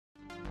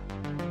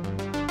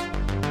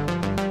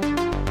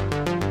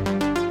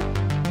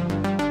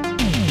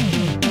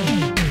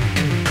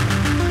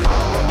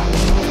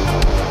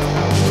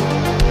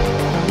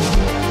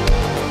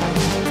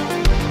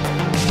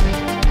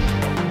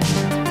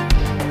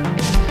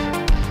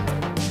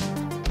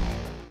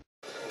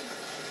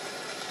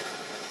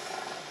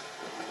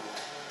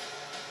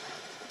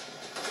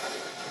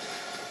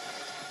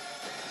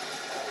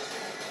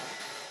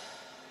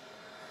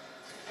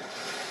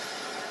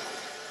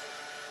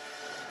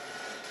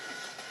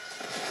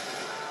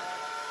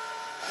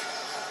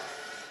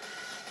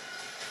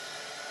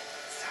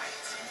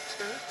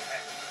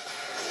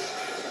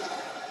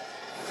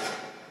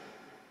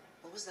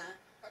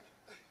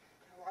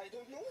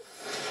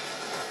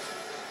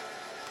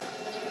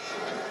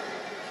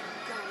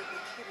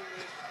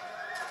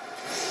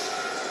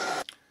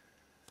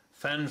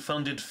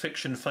Fan-funded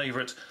fiction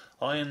favourite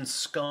Iron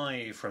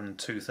Sky from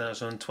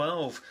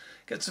 2012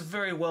 gets a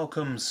very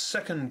welcome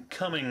second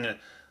coming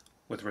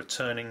with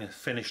returning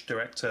Finnish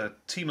director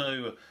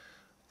Timo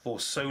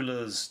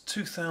Vuorensola's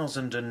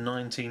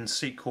 2019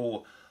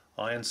 sequel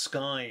Iron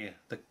Sky: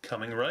 The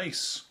Coming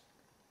Race.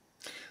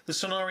 The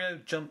scenario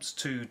jumps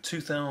to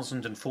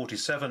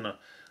 2047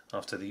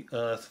 after the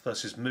Earth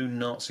versus Moon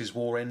Nazis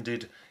war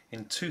ended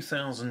in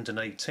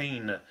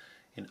 2018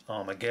 in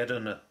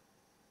Armageddon.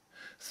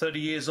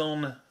 30 years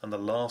on, and the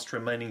last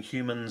remaining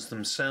humans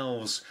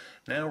themselves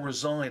now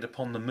reside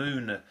upon the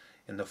moon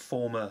in the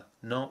former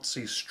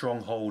Nazi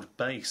stronghold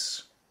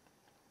base.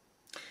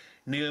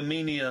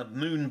 Neomenia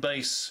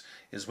Moonbase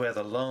is where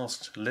the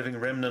last living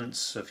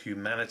remnants of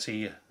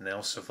humanity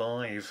now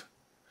survive,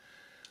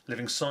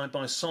 living side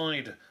by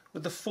side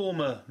with the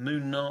former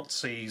moon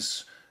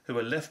Nazis who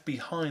were left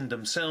behind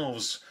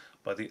themselves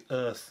by the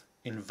Earth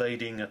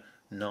invading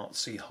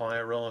Nazi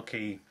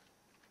hierarchy.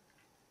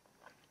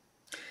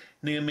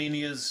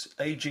 Neomenia's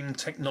aging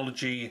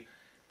technology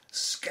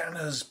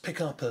scanners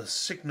pick up a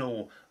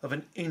signal of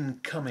an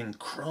incoming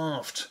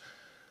craft,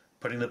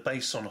 putting the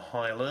base on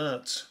high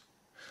alert.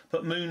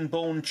 But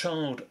moon-born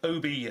child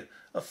Obi,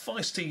 a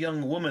feisty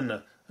young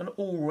woman, an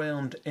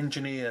all-round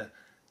engineer,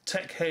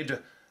 tech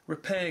head,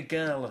 repair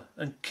gal,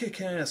 and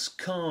kick-ass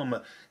calm,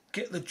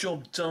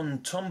 get-the-job-done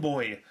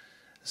tomboy,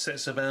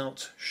 sets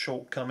about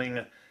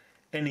shortcoming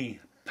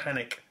any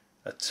panic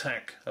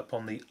attack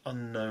upon the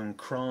unknown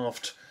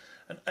craft,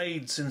 and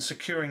aids in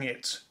securing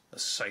it a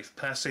safe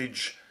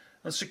passage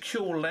and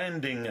secure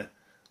landing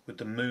with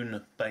the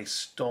moon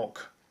base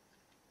dock.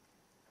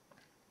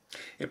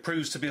 It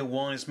proves to be a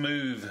wise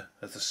move,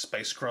 as the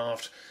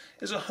spacecraft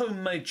is a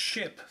homemade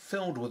ship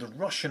filled with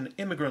Russian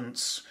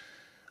immigrants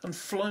and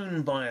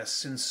flown by a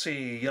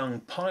sincere young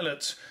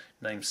pilot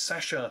named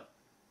Sasha.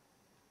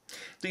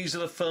 These are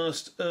the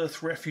first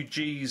Earth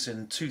refugees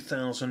in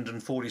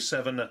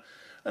 2047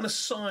 and a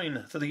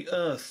sign that the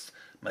Earth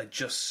may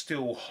just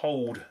still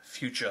hold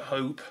future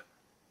hope.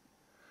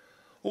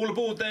 All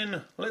aboard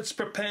then, let's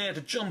prepare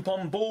to jump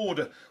on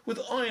board with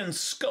Iron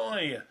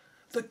Sky: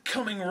 The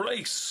Coming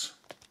Race.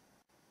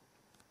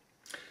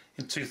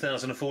 In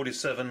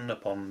 2047,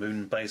 upon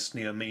moon-based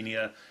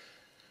Neomenia,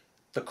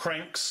 the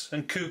cranks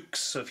and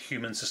kooks of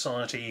human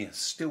society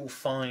still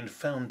find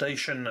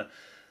foundation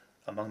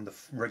among the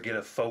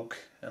regular folk,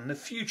 and the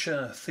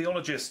future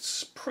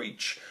theologists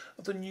preach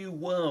of the new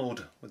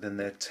world within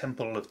their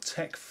temple of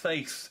tech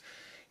faith,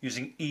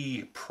 using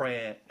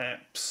e-prayer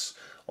apps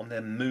on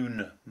their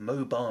moon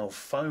mobile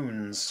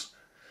phones.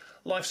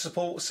 Life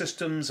support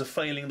systems are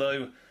failing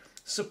though,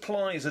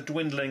 supplies are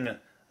dwindling,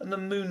 and the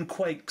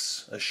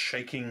moonquakes are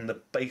shaking the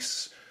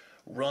base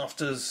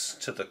rafters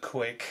to the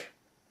quick.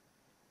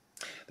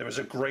 There is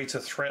a greater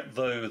threat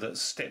though that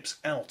steps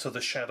out of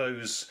the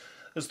shadows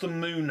as the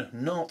moon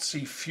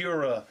Nazi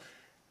Führer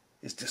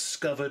is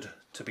discovered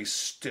to be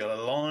still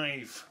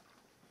alive.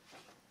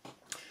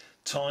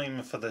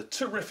 Time for the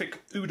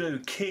terrific Udo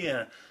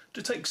Kier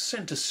to take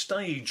centre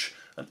stage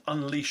and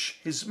unleash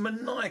his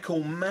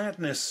maniacal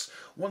madness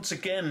once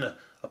again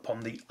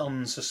upon the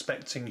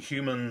unsuspecting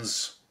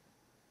humans.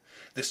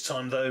 This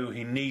time though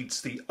he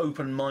needs the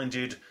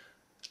open-minded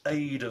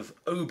aid of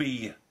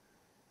Obi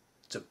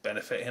to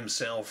benefit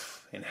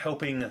himself in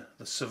helping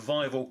the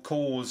survival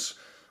cause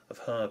of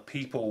her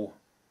people.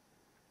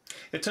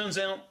 It turns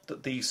out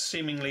that the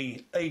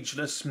seemingly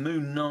ageless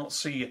moon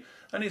Nazi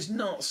and his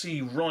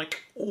Nazi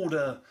Reich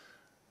order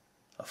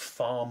are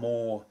far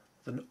more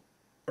than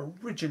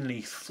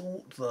originally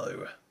thought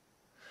though.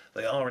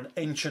 They are an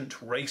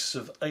ancient race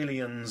of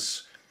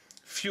aliens,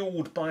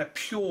 fueled by a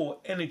pure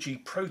energy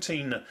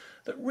protein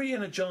that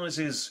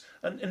re-energizes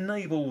and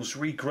enables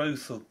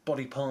regrowth of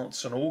body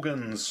parts and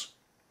organs.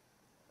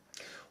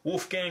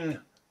 Wolfgang,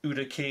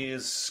 Udo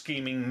Kier's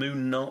scheming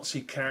moon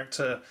Nazi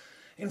character,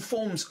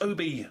 informs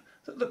Obi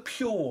that the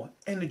pure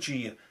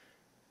energy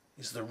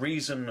is the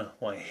reason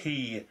why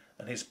he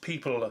and his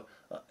people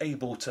are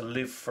able to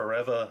live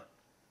forever,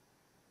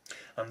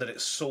 and that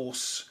its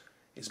source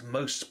is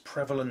most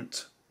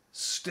prevalent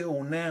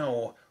still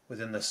now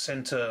within the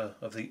centre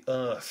of the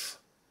Earth.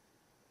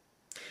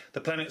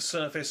 The planet's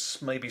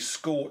surface may be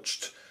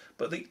scorched,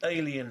 but the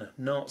alien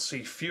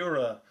Nazi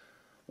Führer,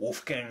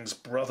 Wolfgang's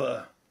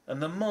brother,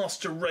 and the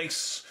master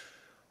race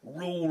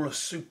rule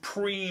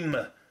supreme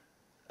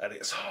at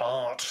its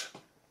heart.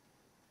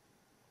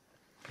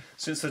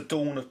 Since the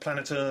dawn of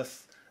planet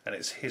Earth and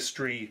its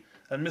history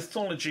and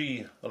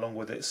mythology, along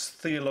with its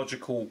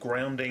theological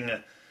grounding,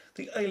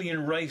 the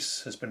alien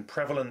race has been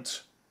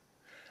prevalent.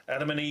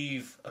 Adam and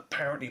Eve,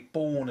 apparently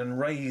born and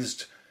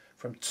raised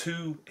from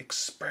two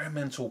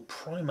experimental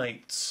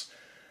primates,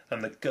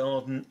 and the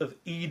Garden of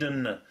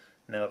Eden,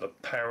 now the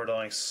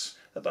paradise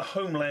at the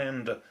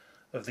homeland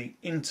of the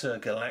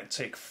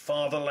intergalactic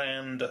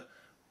fatherland.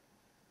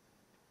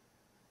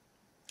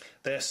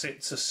 There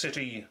sits a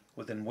city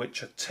within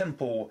which a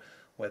temple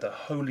where the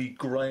holy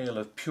grail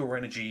of pure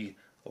energy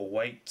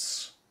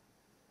awaits.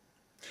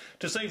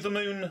 To save the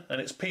moon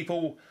and its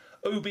people,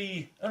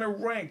 Obi and a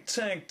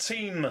ragtag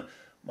team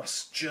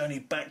must journey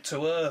back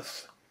to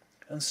Earth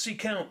and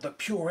seek out the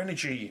pure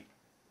energy.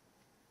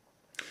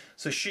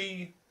 So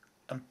she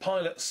and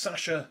pilot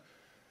Sasha,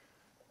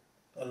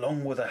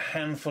 along with a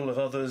handful of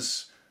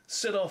others,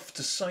 set off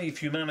to save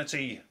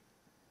humanity.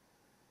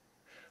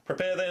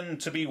 Prepare then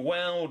to be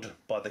wowed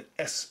by the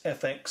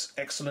SFX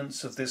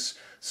excellence of this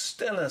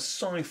stellar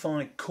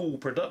sci-fi cool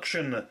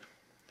production,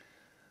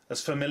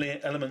 as familiar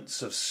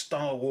elements of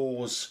Star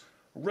Wars,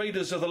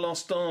 Raiders of the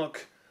Lost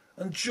Ark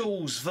and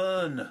Jules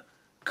Verne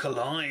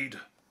collide.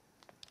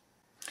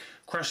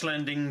 Crash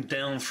landing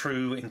down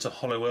through into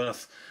Hollow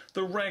Earth,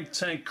 the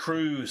ragtag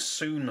crew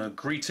soon are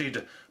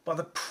greeted by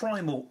the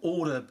primal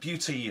order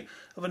beauty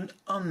of an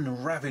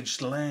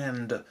unravaged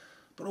land,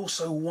 but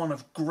also one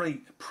of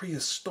great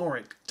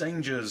prehistoric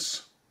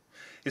dangers.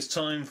 It's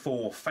time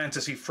for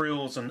fantasy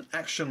frills and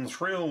action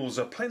thrills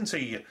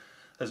aplenty,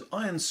 as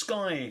Iron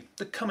Sky,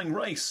 the coming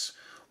race,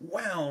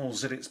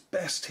 wows at its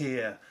best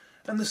here,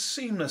 and the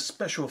seamless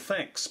special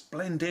effects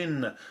blend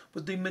in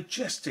with the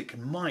majestic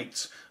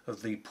might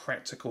of the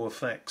practical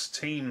effects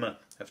team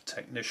of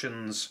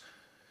technicians.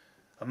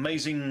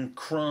 Amazing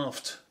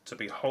craft to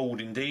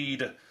behold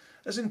indeed,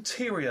 as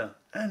interior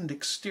and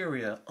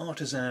exterior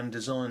artisan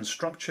design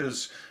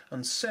structures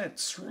and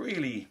sets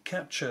really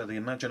capture the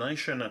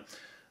imagination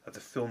of the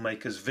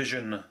filmmaker's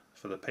vision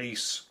for the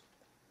piece.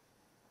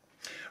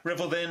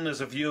 Revel then as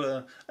a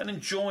viewer and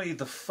enjoy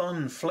the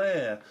fun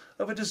flair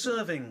of a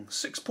deserving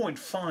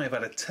 6.5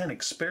 out of 10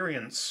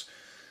 experience,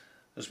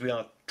 as we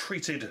are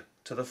treated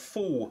to the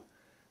full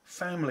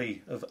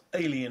family of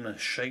alien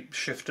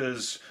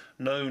shapeshifters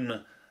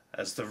known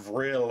as the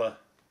Vril,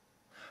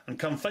 and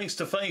come face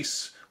to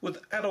face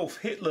with Adolf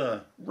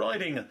Hitler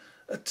riding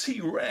a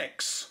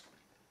T-Rex.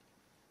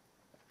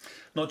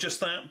 Not just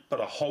that, but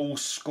a whole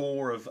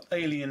score of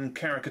alien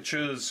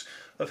caricatures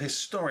of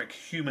historic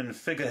human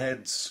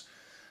figureheads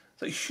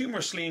that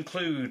humorously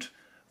include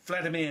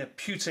Vladimir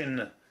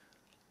Putin,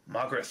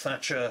 Margaret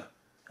Thatcher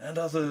and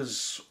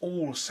others,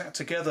 all sat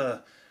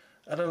together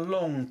at a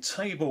long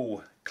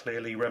table,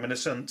 clearly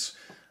reminiscent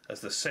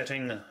as the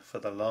setting for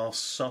the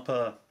Last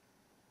Supper.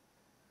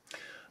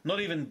 Not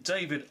even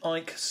David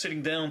Icke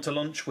sitting down to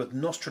lunch with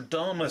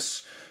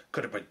Nostradamus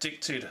could have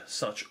predicted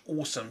such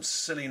awesome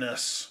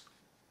silliness.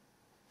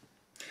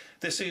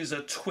 This is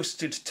a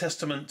twisted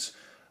testament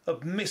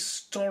of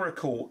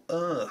historical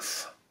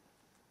Earth.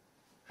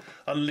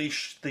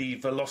 Unleash the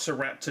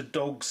velociraptor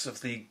dogs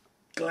of the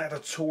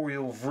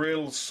gladiatorial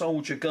Vril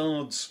soldier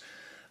guards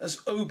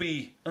as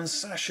Obi and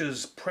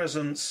Sasha's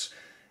presence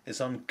is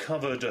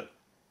uncovered,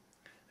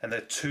 and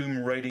their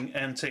tomb raiding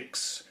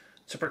antics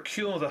to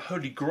procure the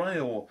Holy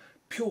Grail,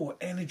 pure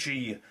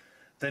energy,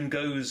 then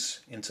goes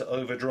into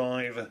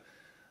overdrive,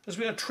 as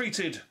we are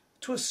treated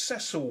to a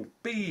Cecil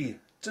B.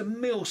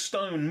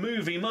 DeMille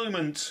movie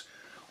moment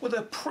with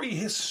a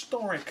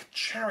prehistoric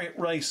chariot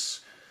race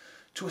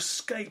to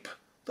escape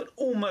that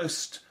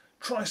almost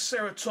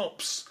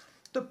Triceratops,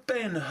 the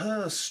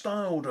Ben-Hur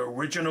styled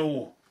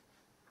original.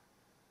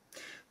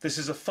 This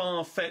is a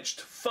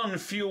far-fetched,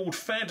 fun-fueled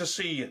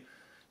fantasy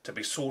to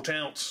be sought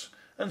out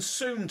and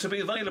soon to be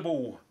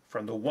available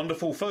from the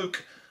wonderful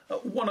folk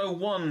at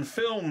 101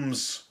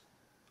 Films.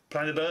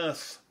 Planet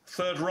Earth,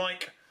 Third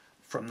Reich,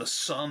 from the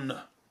Sun.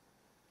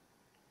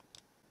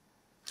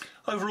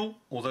 Overall,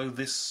 although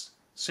this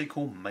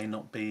sequel may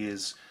not be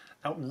as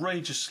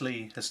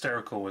outrageously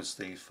hysterical as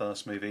the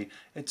first movie,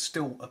 it's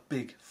still a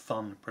big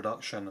fun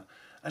production,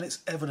 and it's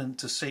evident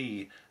to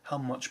see how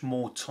much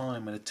more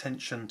time and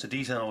attention to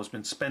detail has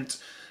been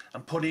spent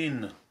and put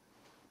in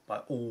by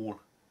all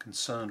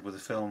concerned with the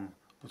film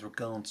with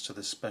regards to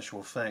the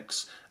special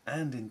effects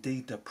and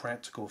indeed the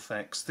practical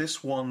effects.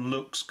 This one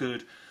looks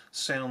good,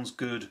 sounds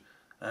good,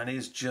 and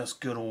is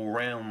just good all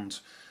round,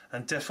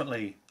 and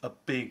definitely a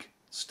big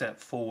step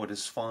forward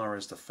as far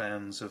as the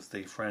fans of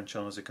the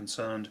franchise are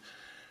concerned,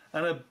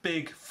 and a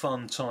big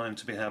fun time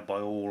to be had by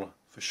all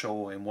for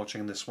sure in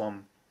watching this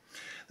one.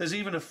 There's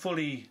even a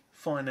fully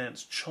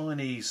financed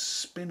Chinese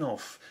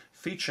spin-off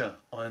feature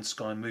Iron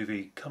Sky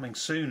movie coming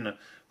soon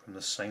from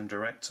the same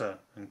director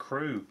and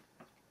crew,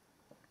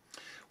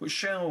 which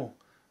shall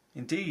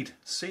indeed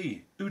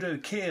see Udo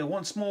Kier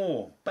once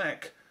more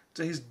back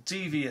to his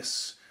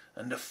devious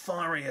and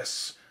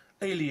nefarious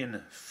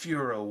alien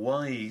Führer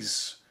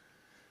ways.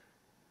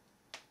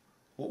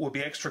 What would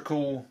be extra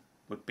cool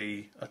would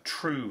be a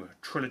true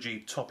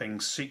trilogy-topping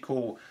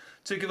sequel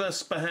to give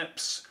us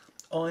perhaps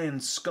Iron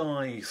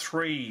Sky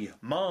 3,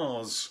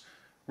 Mars,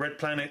 Red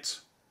Planet,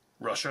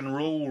 Russian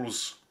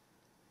Rules.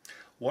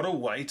 What a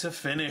way to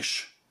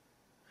finish.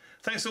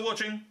 Thanks for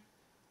watching.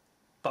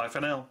 Bye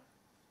for now.